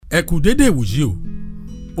ẹ kú dédé ìwòyí o,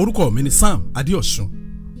 orúkọ mi ni Sam Adéọ̀sùn.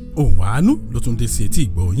 Ohùn Àánú ló tún dé sí etí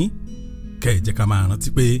ìgbọ́ yín. Kẹ́ ẹ jẹ́ ká máa rántí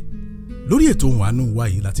pé lórí ètò Ohùn Àánú wa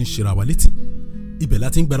yìí la ti ń ṣera wa létí, ibẹ̀ la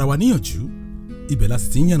ti ń gbára wa níyànjú, ibẹ̀ la sì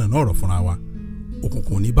ti ń yànnàná ọ̀rọ̀ fúnra wa.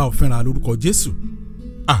 Òkùnkùn ní bá ọ fẹ́ra lórúkọ Jésù.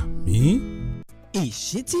 Àmín.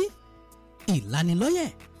 Ìṣítí,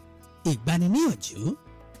 ìlanilọ́yẹ̀, ìgbaniníyànjú,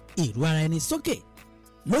 ìrú ara ẹni sókè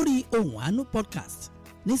lórí Ohùn Àánú podcast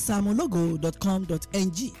ní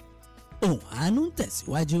samologo.com.ng. Ohùn Àánú ń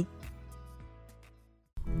tẹ̀síwájú.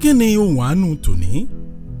 Kí ni Ohùn Àánú tòní?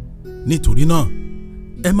 Nítorí náà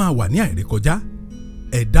ẹ máa wà ní àìrékọjá,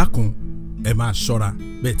 ẹ dákun ẹ máa ṣọ́ra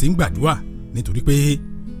bẹ́ẹ̀ tí ń gbàdúrà, nítorí pé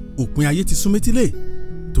òpin ayé ti sún métílé.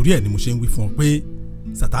 Torí ẹ̀ ni mo ṣe ń wí fún ọ pé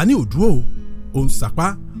Sátánì ò dúró, ó ń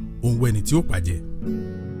sapá, ó ń wẹni tí ó pàjẹ́.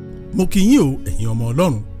 Mo kí yín o ẹ̀yin ọmọ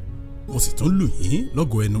Ọlọ́run, mo sì tún lù yín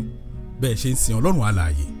lọ́gọ ẹnu bẹ́ẹ̀ ṣe ń sin Ọlọ́run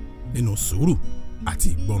alààyè nínú sùúrù àti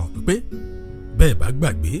ìgbọràn pípé. Bẹ́ẹ̀ bá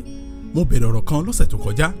gbàgbé, mo bẹ̀rẹ̀ ọ̀rọ̀ kan lọ́sẹ̀ tó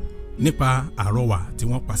kọjá nípa àrọwà tí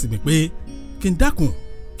wọ́n pa sí mi pé kí n dákun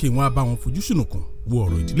kí wọ́n á bá wọn fojú sùnùkùn wo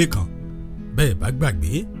ọ̀rọ̀ ìdílé kan. Bẹ́ẹ̀ bá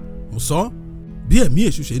gbàgbé, mo sọ bí ẹ̀mí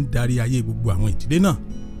èṣù ṣe ń darí ayé gbogbo àwọn ìdílé náà,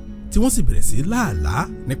 tí wọ́n sì bẹ̀rẹ̀ sí láàlá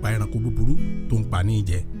nípa ẹranko búburú tó ń pa ní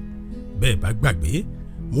jẹ. Bẹ́ẹ̀ bá gbàgbé,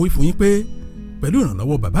 mo wí fún yín pé pẹ̀lú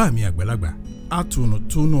ìrànlọ́wọ́ bàbá mi àgbàlagbà,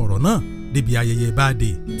 àtúnú ọ̀rọ̀ náà débi ayẹyẹ báàdé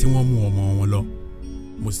tí wọ́n mú ọmọ wọn lọ.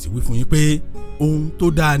 Mo sì wí fún yín pé ohun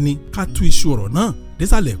tó dáa ni ká tú iṣu ọ̀rọ̀ náà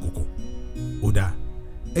désàlẹ̀ kòkò. Ó dáa,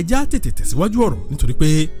 ẹ já tètè tẹ̀síwájú ọ̀rọ̀ nítorí pé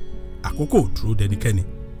àkókò ò dúró dẹnikẹ́ni.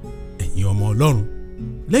 Ẹ̀yin ọmọ Ọlọ́run,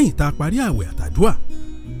 lẹ́yìn tá a parí àwẹ̀ àtàdúà,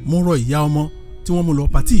 mo rọ ìyá ọmọ tí wọ́n mú lọ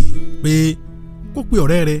patí yìí pé kó pe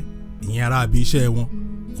ọ̀rẹ́ rẹ̀, ìyẹn ará ibi iṣẹ́ wọn,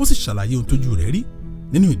 kó sì ṣàlàyé ohun tójú rẹ̀ rí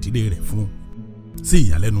nínú ìdílé rẹ̀ fún un. Sí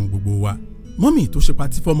ìyàlẹ́nu gbogbo wa, mọ́mì tó ṣe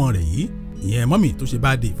patí fọ́mọ rẹ̀ yìí, ìyẹn mọ́mì tó ṣe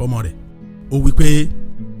báàdé fọ́mọ rẹ̀, ó wí pé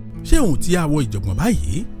ṣé òun ti àwọ ìjọ̀gbọ̀n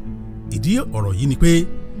báyìí? Ìdí ọ̀rọ̀ yìí ni pé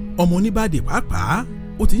ọmọ oníbáàdé pàápàá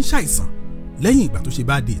ó ti ń ṣàìsàn lẹ́yìn ìgbà tó ṣe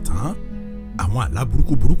báàdé tán. Àwọn àlá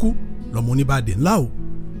burúkú lọmọ oníbáàdé ńlá o.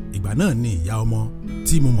 Ìgbà náà ni ìyá ọmọ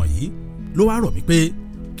tí mo mọ̀ yìí ló wá rọ̀ mí pé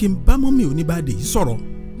kí n bá mọ́mì oníbáàdé yìí sọ̀rọ̀.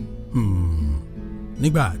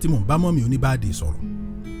 Nígbà tí mo ń bá mọ́mì oníbáàdé sọ̀rọ̀,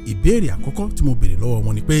 ìbéèrè àkọ́kọ́ tí mo béèrè lọ́wọ́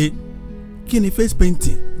wọn ni pé kí ni face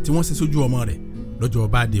painting tí wọ́n ṣe sójú ọmọ rẹ̀ lọ́jọ́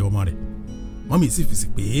báàdé ọmọ rẹ̀. Mọ́mì sì fèsì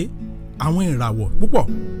pé àwọn ìràwọ̀ púpọ̀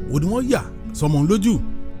ò ní wọ́n yà sọmọ lójú,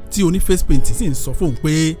 tí oní face painting sì ń sọ fóun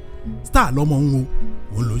pé star lọ́mọ òun o,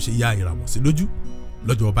 òun ló ṣe ya ìràwọ̀ sí lójú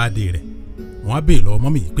lọ́jọ́ báàdé rẹ̀. Wọ́n á béèrè lọ́wọ́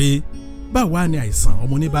mọ́mì yìí pé báwo wá ni àìsàn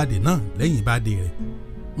ọmọ ní báàdé náà lẹ́yìn báàdé rẹ̀.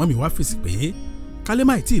 Mọ́mì wá fèsì pé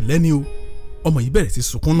kálẹ́máì tí ì lẹ́ni o. Ọmọ yìí bẹ̀rẹ̀ sí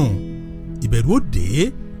sunkún nù, ìbẹ̀rù ó dé,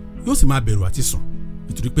 yóò sì máa bẹ̀rù àti sùn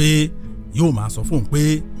nítorí pé yóò máa sọ fóun pé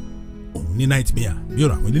òun ní nightmare bí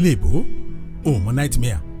ọ̀rọ̀ àwọn ilé ìbò. Òun mọ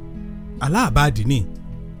nightmare, aláàbáàdì ni,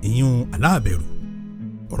 ìyún aláàbẹ̀rù.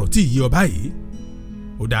 Ọ̀rọ̀ tí ìyí ọba yìí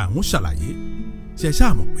ó dá àwọn ṣàlàyé, ṣe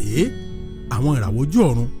ṣáà mọ̀ pé àwọn ìràwọ̀ ojú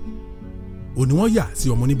ọ̀run ò ní wọ́n yà sí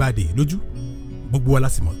ọmọ oníbàdé lójú. Gbogbo wa la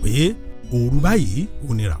sì mọ̀ pé òru báyìí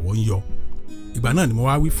òun ni ìràwọ̀ ń yọ. Ìgbà náà ni mo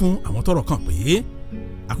wá wí fún àwọn tọ́rọ̀ kàn pé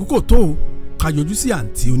àkókò tó ká yọjú sí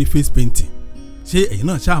àǹtí oní face painting. Ṣé ẹ̀yin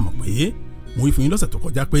náà ṣáà mọ̀ pé mo wí fún yín lọ́sẹ̀ tó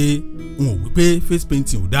kọjá pé n ò wí pé face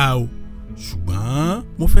painting ò dáa o, ṣùgbọ́n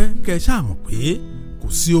mo fẹ́ kẹ́ ẹ ṣáà mọ̀ pé kò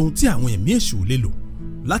sí ohun tí àwọn ẹ̀mí èṣù lè lò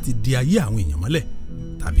láti di ayé àwọn èèyàn mọ́lẹ̀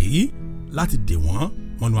tàbí láti dè wọ́n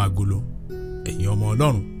mọ́nú agolo. Ẹ̀yin ọmọ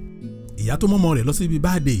Ọlọ́run, ìyá tó mọ́mọ rẹ̀ lọ sí ibi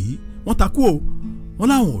báàdé yìí wọ́n takú o. Wọ́n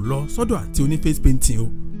láwọn ò lọ sọ́dọ̀ àti oní face painting o,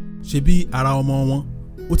 ṣe bí ara ọmọ wọn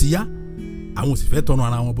ó ti yá, àwọn ò sì fẹ́ tọrọ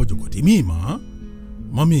ara wọn bọ jòkòdì míì mọ́.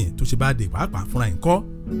 Mọ́mì tó ṣe báàdé pàápàá fúnra ẹ̀ ń kọ́,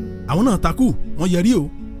 àwọn náà takú, wọ́n yẹrí o.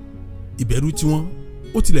 Ìbẹ̀rù tiwọn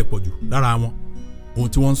ó tilẹ̀ pọ̀ jù lára wọn. Ohun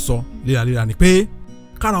tí wọ́n ń sọ léraléra ni pé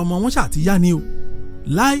kára ọmọ wọn ṣáà ti yá ni o,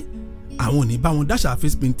 láì àwọn ò ní bá wọn dáṣà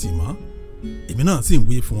face painting mọ́. Èmi náà sì ń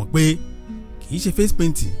wí fún wọn pé kì í ṣe face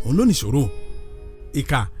painting òun ló nìṣòro.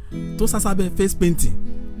 Ìkà tó sásábẹ́ face painting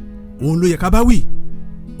òun ló yẹ ká bá wí,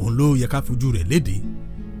 òun ló yẹ ká fojú rẹ̀ léde.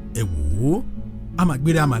 Ẹ wò ó, a máa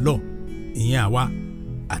gbére a máa lọ, ìyẹn àwa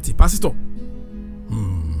àti pásítọ̀.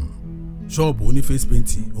 Ṣọ́ọ̀bù oní face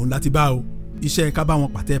painting òun láti bá o. Iṣẹ́ ká bá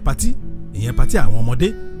wọn pàtẹ patí, ìyẹn patí àwọn ọmọdé,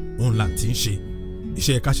 òun là ń ti ń ṣe.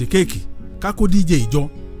 Iṣẹ́ ká ṣe kéèkì, ká kó DJ ìjọ,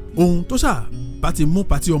 ohun tó ṣáà bá ti mú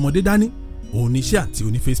patí ọmọdé dání, òun ní iṣẹ́ àti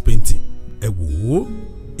oní face painting. Ẹ wò ó,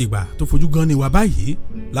 ìgbà tó fojú gan ni wa báyìí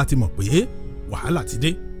láti mọ̀ pé wàhálà ti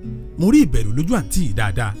dé. Mo rí ìbẹ̀rù lójú àǹtí yìí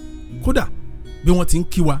dáadáa. Kódà bí wọ́n ti ń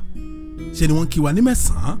kí wa, ṣe ni wọ́n ń kí wa ní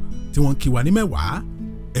 9 tí wọ́n ń kí wa ní 10.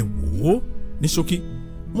 Ẹ wò ó, ní ṣókí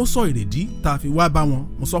mo sọ ìrèdí tá a fi wá bá wọn,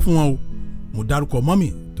 mo sọ fún wọn o. Mo dárúkọ mọ́mì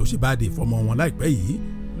tó ṣe báàdé fọmọ wọn láìpẹ́ yìí.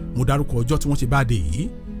 mo dárúkọ ọjọ́ tí wọ́n ṣe báàdé yìí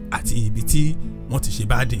àti ibi tí wọ́n ti ṣe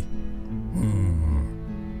báàdé.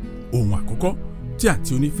 ohun àkọ́kọ́ tí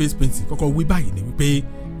àǹtí oní face painting kọ́kọ́ wí báyìí ni wípé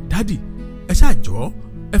dádì ẹ ṣáà jọ̀ọ́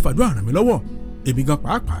ẹ fàdúrà ràn mí lọ́wọ́ èmi gan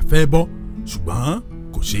pàápàá fẹ́ bọ́ ṣùgbọ́n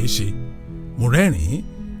kò ṣeé ṣe. mo rẹ́rìn-ín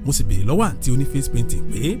mo sì béèrè lọ́wọ́ àǹtí oní face painting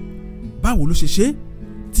pé báwo ló ṣe ṣe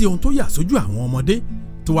tí ohun tó yà sójú àwọn ọmọdé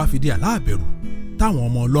tó wá fi di aláàbẹ̀rù táwọn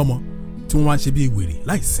ọmọ ọlọ́mọ tí wọ́n wá ń ṣe bí wèrè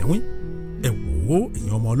láì sẹ́wín. ẹ wò ó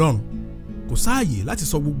èèyàn ọmọ ọlọ́run kò sáàyè láti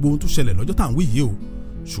sọ gbogbo ohun tó ṣẹlẹ̀ lọ́jọ́ tá à ń wí yìí o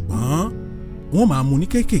ṣùgbọ́n wọ́n máa mú ní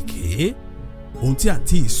kéékèèké. ohun tí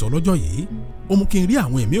àǹtí sọ lọ́jọ́ yìí ó mú kí n rí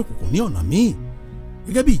àwọn ẹ̀mí òkùnkùn ní ọ̀nà míì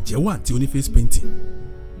gẹ́gẹ́ bí ìjẹ́wọ́ àǹtí oní face painting.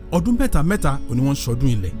 ọdún mẹ́ta ni wọ́n ń ṣọdún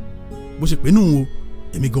ilẹ̀ bó ṣe pé nù o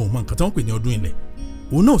èmi gan ò mọ nǹkan tí wọ́n pè ní ọdún ilẹ̀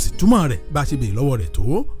òun náà sì túmọ̀ rẹ̀ bá a ṣe béèrè lọ́wọ́ rẹ̀ tó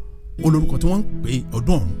olórúkọ tí wọ́n ń pè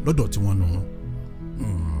ọdún ọ̀hún lọ́dọ̀ tí wọ́n nù.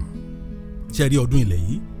 ṣe rí ọdún ilẹ̀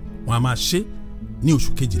yìí wọ́n á máa ṣe ní oṣù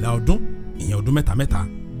kejìlá ọdún ìyẹn ọdún mẹ́ta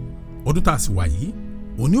ọdún tá a sì wà yìí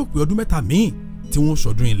òní ò pé ọdún mẹ́ta míì tí wọ́n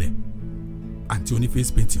ṣọdún ilẹ̀. àǹtí oní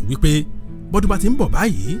face painting wípé bọ́dún bá ti ń bọ̀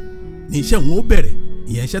báyìí ní iṣẹ́ wọn ó bẹ̀rẹ̀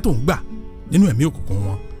ìyẹn iṣẹ́ tó ń gbà nínú ẹ̀mí òkùnkùn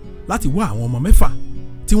wọn láti wá àwọn ọmọ 6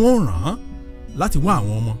 tí wọ́n ràn án láti wá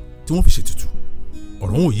àwọn ọmọ tí wọ́n fi ṣètùtù.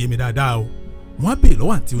 ọ̀rọ̀ wọn ò yé mi dáadáa o wọ́n á béèrè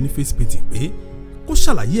lọ́wọ́ àǹtí oní face painting pé kó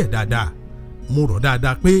ṣàlàyé ẹ̀ dáadáa. mo rọ̀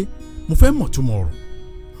dáadáa pé mo fẹ́ mọ̀ túmọ̀ ọ̀rọ̀.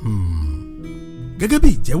 gẹ́gẹ́ bí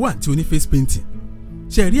ìjẹ́wọ́ àǹtí oní face painting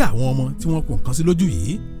ṣe rí àwọn ọmọ tí wọ́n kò nǹkan sí lójú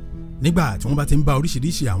yìí nígbà tí wọ́n bá ti ń bá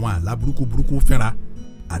oríṣiríṣi àwọn àlá burúkú fínra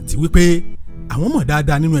àǹtí wípé àwọn mọ̀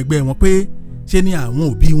dáadáa nínú ẹgbẹ́ wọn pé ṣe ni àwọn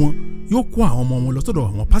òbí wọn yóò kó àwọn ọmọ wọn lọ sọ́dọ̀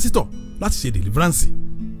àwọn pásítọ̀ láti ṣe deliverance.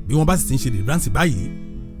 bí wọ́n bá sì ti ń ṣe deliverance báyìí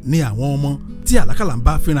ni àwọn ọmọ tí àlákàlà ń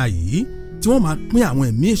bá fínra yìí tí wọ́n máa pín àwọn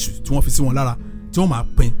ẹ̀mí èṣù tí wọ́n fi sí wọn lára tí wọ́n máa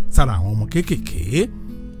pín sára àwọn ọmọ kéékèèké.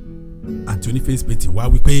 àǹtí oní face painting wá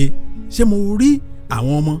wípé ṣé mo rí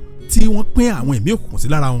àwọn ọmọ tí wọ́n pín àwọn ẹ̀mí òkùnkùn sí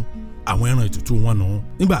lára wọn àwọn ẹran ètùtù wọn nù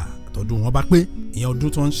nígbà tọdún wọn bá pé ìyẹn ọdún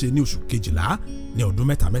tó ń ṣe ní oṣù kejìlá ní ọdún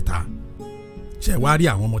mẹ́ta. ṣe wá rí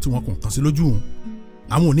àwọn ọmọ tí wọ́n kò nǹkan sí lójú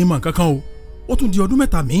àwọn ò ní mọ̀ nǹkan kan o ó tún di ọdún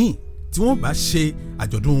 3 míì tí wọ́n bá ṣe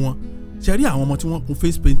àjọ̀dún wọn ṣe rí àwọn ọmọ tí wọ́n kun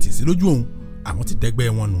face painting sí lójú òun àwọn ti dẹ́gbẹ́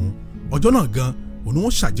wọn nù ọjọ́ náà gan òun ni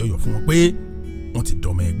wọ́n ṣàjọyọ̀ fún wọn pé wọ́n ti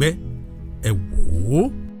dọ̀mọ̀ ẹgbẹ́. ẹ wò ó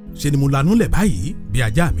ṣe ni mo lanú lẹ̀ báyìí bí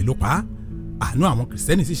ajá mi ló pa á àánú àwọn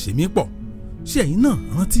kìrìsìtẹ́nì sì ṣe mí pọ̀. ṣé ẹ̀yin náà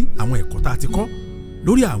rántí àwọn ẹ̀kọ́ tá a ti kọ́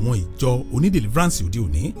lórí àwọn ìjọ onídeliverance òde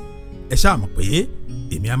òní? ẹ ṣáà mọ̀ pé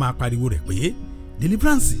èmi á máa pariwo rẹ̀ pé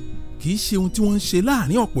deliverance kì í ṣe ohun tí wọ́n ń ṣe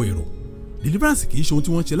láàrin ọ̀pọ̀ èrò. deliverance kì í ṣe ohun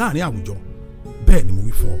tí wọ́n ń ṣe láàrin àwùjọ. bẹ́ẹ̀ ni mo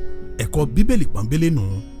wí fún ọ ẹ̀kọ́ bíbélì pọ́nbélé nù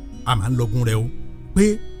a máa ń lọ́gùn rẹ o pé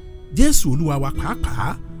jésù olúwa wa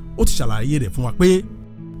pàápàá ó ti ṣàlàyé rẹ̀ fún wa pé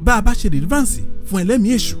bá a bá ṣe deliverance fún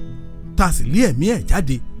ẹlẹ́mìí èṣù tá a sì lé ẹ̀mí ẹ̀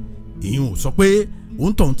jáde ìyẹn ò sọ pé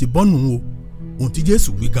òun tọ̀hún ti bọ́nù o ohun tí jésù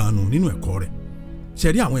wí gan-an nù nínú ẹ̀kọ́ rẹ̀. ṣe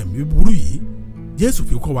rí àwọn ẹ̀mí burú yìí jésù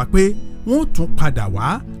fi kọ́ wa pé wọ́n ó tún padà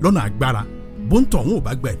wá lọ́nà agbára bóńtọ̀ wọn ò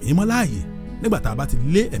bá gba ẹ̀mí mọ́ láàyè nígbà tá a bá ti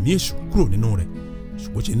lé ẹ̀mí èṣù kúrò nínú rẹ̀.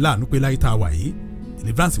 ṣùgbọ́n ṣe ń láàánú pé láyé tá a wà yìí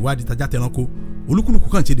deliverance wá di tajá tẹranko olúkúlùkù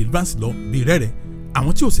kàn ṣe deliverance lọ bí rẹ́rẹ́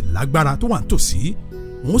àwọn tí ò sì lágbára tó wà nítòsí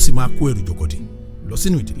wọn ó sì máa kó ẹrù jòkòdì lọ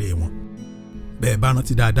sínú ìdílé wọn. bẹ́ẹ̀ bá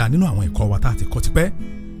rántí dáadáa nínú àwọn ẹ̀kọ́ wa tá a ti kọ́ tipẹ́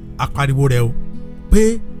apariwo rẹ o pé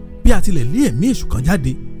bí a tilẹ̀ lé ẹ̀mí èṣù kan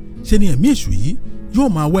jáde ṣe ni ẹ̀mí èṣù yìí yóò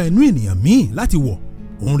máa wá ẹnu ènìyàn míì láti wọ̀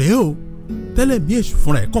òun rèé o tẹ́lẹ̀ ẹ̀mí èṣù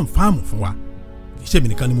fúnra ẹ̀ kọ́ǹfàmù fún wa kì í ṣe mi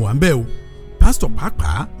nìkan ni mo wà ń bẹ̀ o pásítọ̀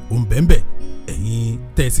pàápàá ò ń bẹ́ẹ̀ bẹ́ẹ̀ ẹ̀yin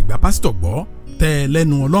tẹ́ ẹ sì gba pásítọ̀ gbọ́ tẹ́ ẹ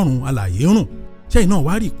lẹ́nu ọlọ́run alààyè rùn ṣẹ́yìn náà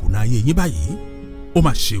wá rí ìkùnà ayé yín báyìí ó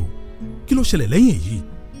mà ṣe o kí ló ṣẹlẹ̀ lẹ́yìn èyí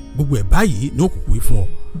gbogbo ẹ̀ báyìí ní òkùnkùn yìí fún ọ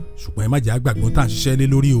ṣùgbọ́n ẹ má jẹ́ àgbàgbọ́n tá à ń ṣiṣẹ́ lé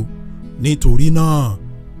lórí o nítorí náà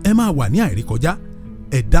ẹ máa wà ní àìrékọjá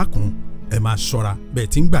ẹ dákun ẹ máa ṣọ́ra bẹ́ẹ̀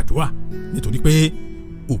tí ń gbàdúrà nítorí pé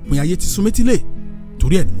òpin ayé ti sún métílé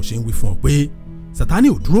torí ẹ̀ ni mo ṣe ń wí fún ọ pé sátánì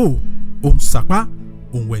ò dúró o ń sapá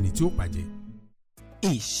òun ẹni tí ó pàjẹ́.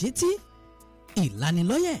 ìṣítí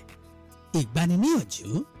ìlanilọ́yẹ̀ ìgbaniníyànjú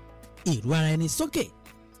ìrú ara ẹni sókè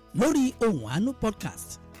lórí Ohùn Àánú podcast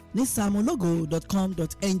ní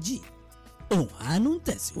samologo.com.ng. Ohùn Àánú ń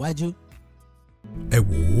tẹ̀síwájú. ẹ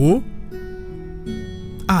wò ó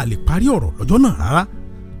a lè parí ọ̀rọ̀ lọ́jọ́ náà rárá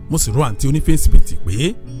mo sì rọ àǹtí oní face painting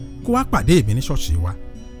pé kó wá pàdé èmi ní ṣọ́ọ̀ṣì wa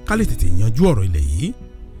ká lè tètè yanjú ọ̀rọ̀ ilẹ̀ yìí.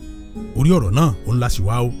 orí ọ̀rọ̀ náà ó ń láṣì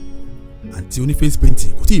wá o àǹtí oní face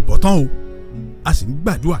painting kò tí ì bọ́ tán o a sì ń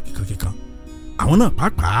gbàdúrà kíkankíkan àwọn náà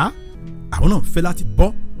pàápàá àwọn náà ń fẹ́ láti bọ́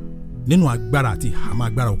nínú agbára àti ìhàmọ́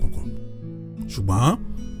agbára òkùnkùn ṣùgbọ́n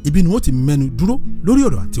ibi ni wọ́n ti mẹ́nu dúró lórí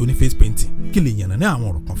ọ̀rọ̀ àǹtí oní face painting kí lè yànnà ní àwọn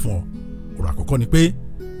ọ̀rọ̀ kan fún ọ. ọ̀rọ̀ àkọ́kọ́ ni pé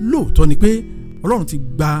lóòótọ́ ni pé Ọlọ́run ti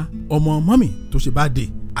gba ọmọ mọ́mì tó ṣe bá dé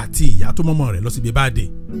àti ìyá tó mọ́mọ́ rẹ̀ lọ síbi báàdé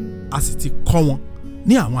a sì ti kọ́ wọn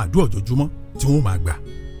ní àwọn àdúrà ojoojúmọ́ tí wọ́n máa gbà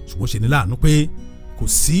ṣùgbọ́n ṣe ní láàánú pé kò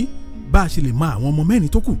sí bá a ṣe lè mọ àwọn ọmọ mẹ́rin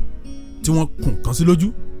tó kù tí wọ́n kùn kan sí lójú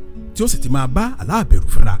tí ó sì ti máa bá aláàbẹ̀rù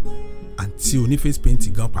fẹ́ra àǹtí oní face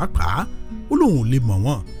painting gan pàápàá ó lóun ò lè mọ̀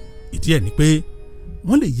wọ́n ìdí ẹ̀ ni pé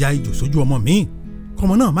wọ́n lè ya ijò sójú ọmọ míì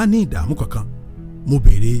kọ́mọ náà má ní ìdààmú kankan mo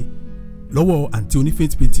béèrè lọ́wọ́ àǹtí oní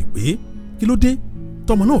face painting pé kí ló dé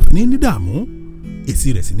tọmọ náà fi ní dààmú èsì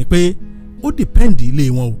rẹ̀ sì ni pé ó dìpẹ́ǹdì ilé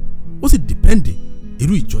wọn o ó sì dìpẹ́ǹdì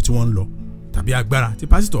irú ìjọ tí wọ́n ń lọ tàbí agbára tí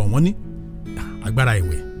pásítọ̀ wọn ní agbára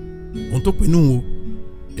ìwẹ̀ ohun tó pinnu o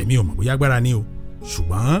èmi ò mọ̀ bóyá agbára ni o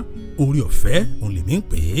ṣùgbọ́n orí ọ̀fẹ́ òun lèmi ń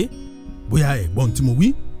pè é bóyá ẹ̀gbọ́n tí mo wí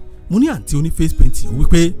mo ní àǹtí oní face painting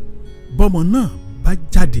wípé bọ́mọ náà bá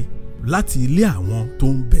jáde láti ilé àwọn tó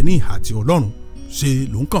ń bẹ ní ìhà ti Ọlọ́run ṣe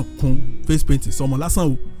ló ń kàn kún face painting sọmọ lásán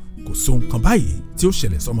o kò so nǹkan báyìí tí ó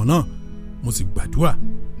ṣẹlẹ̀ sọmọ náà mo sì gbàdúrà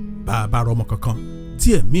bá a bá rọmọ kankan tí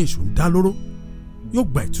ẹ̀mí èṣù ń dá lóró yóò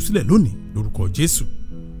gba ìtúsílẹ̀ lónìí lórúkọ Jésù.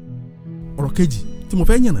 ọ̀rọ̀ kejì tí mo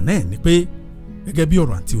fẹ́ yànnà náà ni pé gẹ́gẹ́ bí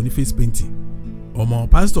ọ̀rọ̀ àǹtí oní face painting ọmọ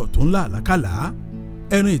pásítọ̀ tó ń là lákàlà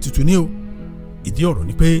ẹran ètùtù ni o ìdí ọ̀rọ̀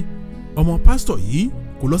ni pé ọmọ pásítọ̀ yìí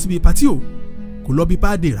kò lọ síbi patí o kò lọ bí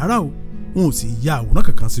páàdé rárá o wọn ò sì ya àwòrán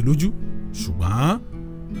kankan sí lójú ṣùgbọ́n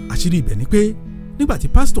àṣírí ibẹ̀ ni pé nígbà tí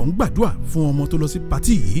pásítọ̀ ń gbàdúrà fún ọmọ tó lọ sí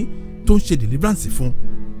patí yìí tó ń ṣe deliverance fún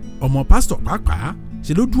ọmọ pásítọ̀ pàápàá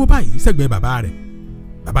ṣe ló dúró báyìí sẹ́gbẹ̀ẹ́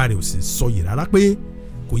bàbá rẹ̀ ò sì sọ yìí rárá pé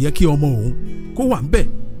kò yẹ kí ọmọ òun kó wà ńbẹ̀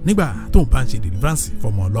nígbà tó ń bá ń ṣe deliverance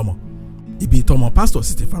fọmọ ọlọ́mọ ibi tọmọ pásítọ̀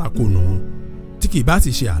sì ti fara kó nù tí kì í bá ti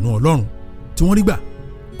ṣe àánú Ọlọ́run tí wọ́n rí gbà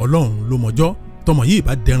Ọlọ́run ló mọjọ́ tọmọ yìí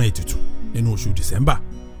bá dẹran ètùtù nínú oṣù December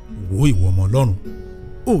wo ìwọ ọmọ Ọlọ́run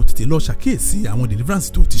ó tètè lọ ṣàkíyèsí àwọn deliverance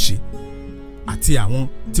tó ti ṣe àti àwọn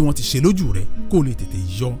tí wọ́n ti ṣe lójú rẹ̀ kó lè tètè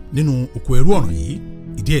yọ nínú oko ẹrú ọ̀ràn yìí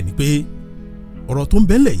ìdí ẹ̀ ni pé ọ̀rọ̀ tó ń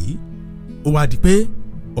bẹ́ńlẹ̀ yìí ó wá di pé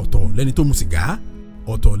ọ̀tọ̀ lẹ́ni tó mu sìgá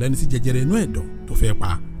ọ̀tọ̀ lẹ́ni tí jẹjẹrẹ inú ẹ̀dọ̀ tó fẹ́ pa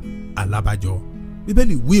alábàjọ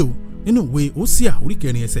Bíbélì wí o nínú ìwé Hósíà orí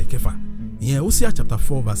 4 ẹsẹ̀ 6 ìyẹn Hósíà chapter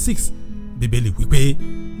 4 verse 6 Bíbélì wí pé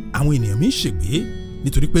àwọn ènìyàn mi ń ṣègbé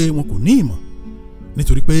nítorí pé wọn kò ní ìmọ̀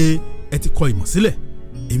nítorí pé ẹ ti kọ ìmọ̀ sílẹ̀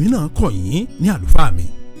èmi náà kọ̀ yín ní àlùfáà mi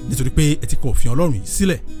nítorí pé ẹ ti kọ òfin Ọlọ́run yìí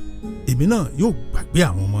sílẹ̀ èmi náà yóò gbàgbé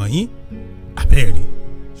àwọn ọmọ yín àbẹ́ẹ̀rí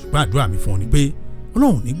ṣùgbọ́n àdúrà mi fún ọ ni pé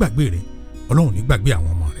Ọlọ́run ní gbàgbé rẹ Ọlọ́run ní gbàgbé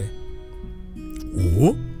àwọn ọmọ rẹ.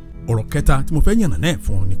 ọ̀rọ̀ kẹta tí mo fẹ́ yànnà náà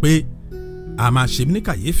fún ọ ni pé a máa ṣe mí ní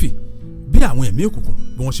kàyéfì bí àwọn ẹ̀mí òkùnkùn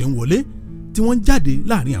bí wọ́n ṣe ń wọlé tí wọ́n ń jáde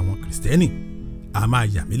láàrin àwọn kìrìsìtẹ́nì a máa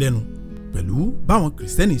yà mí lẹ́nu pẹ̀lú báwọn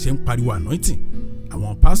kìrìsìtẹ́nì ṣe ń pariwo anointing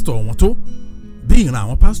àwọn pásítọ̀ wọn tó bí ìran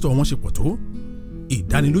àwọn pásítọ̀ wọn ṣe pọ̀ tó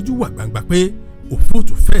ìdánilójú wà gbangba pé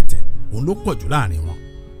òfúùtù fẹ̀tẹ̀ òun ló pọ̀ jù láàrin wọn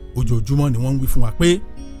ojoojúmọ́ ni wọ́n ń wí fún wa pé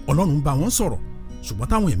Ọlọ́run ń bá wọn sọ̀rọ̀ ṣùgbọ́n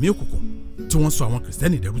táwọn ẹ̀mí òkùnkùn tí wọ́n sọ àwọn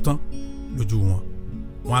kìrìsìtẹ́nì dẹrú tán lójú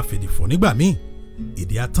wọn á fèdè fọ̀ nígbà míì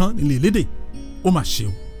èdè atán nílé elédè ó mà ṣe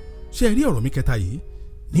o ṣé ẹ rí ọ̀rọ̀ mi kẹta yìí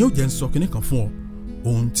ni ó jẹ́ ń sọ kinní kan fún ọ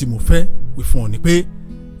ohun tí mo fẹ́ wí fún ọ ni pé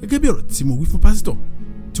gẹ́gẹ́ bí ọ̀rọ̀ tí mo wí fún pásítọ̀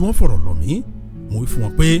tí wọ́n fọ̀rọ̀ lọ̀ mí mo wí fún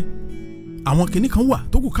wọn pé àwọn kinní kan wà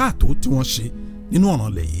tó kù káàtó tí wọ́n ṣe nínú ọ̀ràn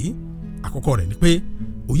ilẹ̀ yìí àkọ́kọ́ rẹ̀ ni pé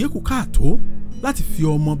òye kù káàtó láti fi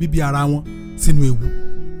ọmọ bíbí ara wọn sínú ewu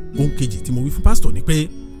ohun kejì tí mo wí fún pásítọ̀ ni pé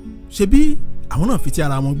ṣe bí àwọn náà fi ti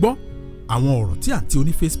ara wọn gbọ́ àwọn ọ̀rọ̀ tí àǹtí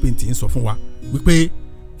oní face painting ń sọ fún wa wípé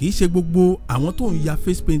kì í ṣe gbogbo àwọn tó ń ya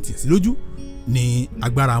face painting sí lójú ni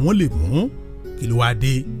agbára wọn lè mú kí ló wá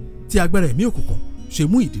dé tí agbára ẹ̀mí òkùnkùn ṣe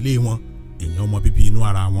mú ìdílé wọn èèyàn ọmọ bíbí inú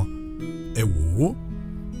ara wọn ẹ wò ó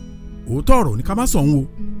òótọ́ ọ̀rọ̀ ní ká má sọ̀hún o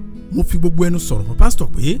mo fi gbogbo ẹnu sọ̀rọ̀ fún pásítọ̀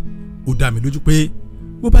pé ó dá mi lójú pé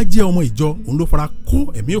bó bá jẹ́ ọmọ ìjọ òun ló fara kó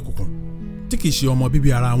ẹ̀mí òkùnkùn tí kì í ṣe ọmọ bíbí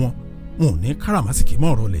ara wọn wọn ò ní káràmásìkì mọ́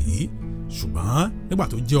ọ̀rọ̀ lẹ̀ yìí ṣùgbọ́n nígbà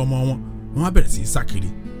tó jẹ́ ọmọ wọn wọn á bẹ̀rẹ̀ sí í sá kiri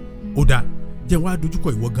ó dáa jẹ́ wá dojúkọ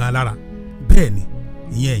ìwọ gan lára bẹ́ẹ̀ ni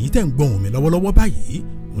ìyẹn ẹ̀yin tẹ́ ń gbọ́hùn mi lọ́wọ́lọ́wọ́ báyìí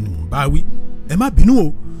òun ni mò ń bá wí ẹ má bínú o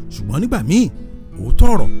ṣùgbọ́n nígbà míì òótọ́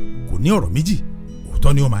ọ̀rọ̀ kò ní ọ̀rọ̀ méjì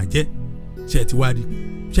òótọ́ ni ó máa jẹ́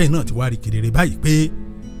ṣẹ́yìn náà ti wá rí kedere báyìí pé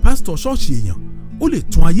pásítọ̀ ṣọ́ọ̀ṣì èèyàn ó lè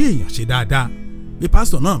tún ayé èèyàn ṣe dáadáa bí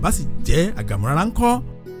pásítọ̀ náà bá sì jẹ́ àgàmúrárá ńkọ́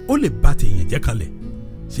ó lè bà tèèyàn jẹ́ kanlẹ̀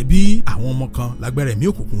ṣebí àwọn ọmọ kan lágbára ẹ̀mí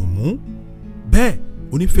òkùnkùn mú bẹ́ẹ̀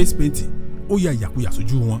oní face painting ó ya ìyàkuyà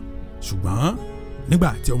sójú wọn ṣùgbọ́n nígbà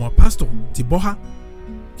tí ọmọ pásítọ̀ ti bọ́ há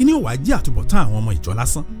kí ni ó wàá jẹ́ àtúbọ̀tán àwọn ọmọ ìjọ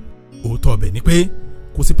lásán òótọ́ ọbẹ̀ ni pé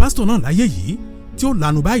kò sí pásítọ̀ náà láyé yìí tí ó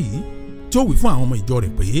lanu báyìí tí ó wí fún àwọn ọmọ ìjọ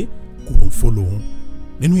rẹ̀ pé kò ń fo lòun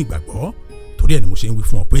nínú ìgbàgbọ́ torí ẹ̀ ni mo ṣe ń wí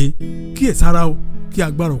fún ọ pé kíyèsára o kí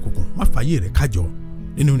agbára òkùnkùn má fàyè rẹ̀ kájọ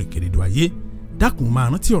nínú ìrìnkèrèdò ayé dákun máa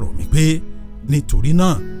rántí ọ̀rọ̀ mi pé nítorí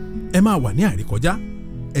náà ẹ máa wà ní àìrékọjá,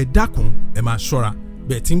 ẹ dákun ẹ máa ṣọ́ra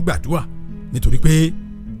bẹ́ẹ̀ tí ń gbàdúrà nítorí pé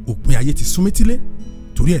òpin ayé ti sún métílé.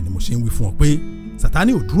 torí ẹ̀ ni mo ṣe ń wí fún ọ pé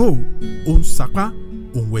Sátánì ò dúró, ó ń sapá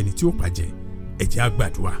òun ẹni tí ó pàjẹ́. ẹ jẹ́ á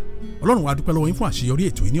gbàdúrà. Ọlọ́run wa dúpẹ́ lọ́wọ́ yín fún àṣeyọrí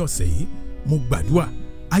ètò yìí ní ọ̀sẹ̀ yìí. mo gbàdúrà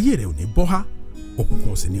ayé rẹ ò ní bọ́há,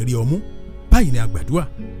 òkùnkùn ò sì ní rí ọmú. báyìí ni a gbàdúrà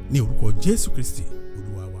ní orúkọ Jésù Kristi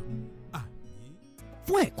Olúwa wa. Àmín.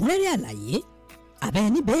 fún ẹ̀kúnrẹ́rẹ́ àlàyé àbẹ́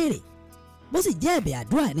ní béèrè bó sì jẹ́ ẹ̀bẹ̀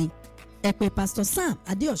àdúrà ni ẹ pè Pastor Sam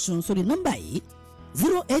Adéọ̀sùn sórí nọ́mbà yìí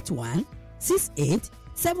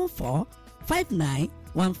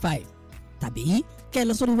 08168745915 tàbí kẹ́ ẹ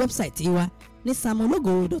lọ sórí wẹ́bsáìtì wa ní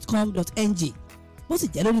samologo.com.ng. bó sì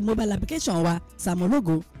jẹ́ lórí mobile application wa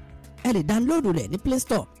Samologo, ẹ lè dáńlóòdù rẹ̀ ní Play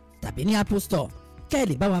Store tàbí ní Apple Store kẹ́ ẹ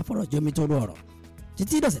lè bá wa fọ̀rọ̀ jomitoro ọ̀rọ̀.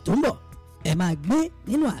 títí dọ̀sẹ̀ tó ń bọ̀ ẹ máa gbé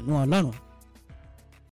nínú àánú Ọlọ́run.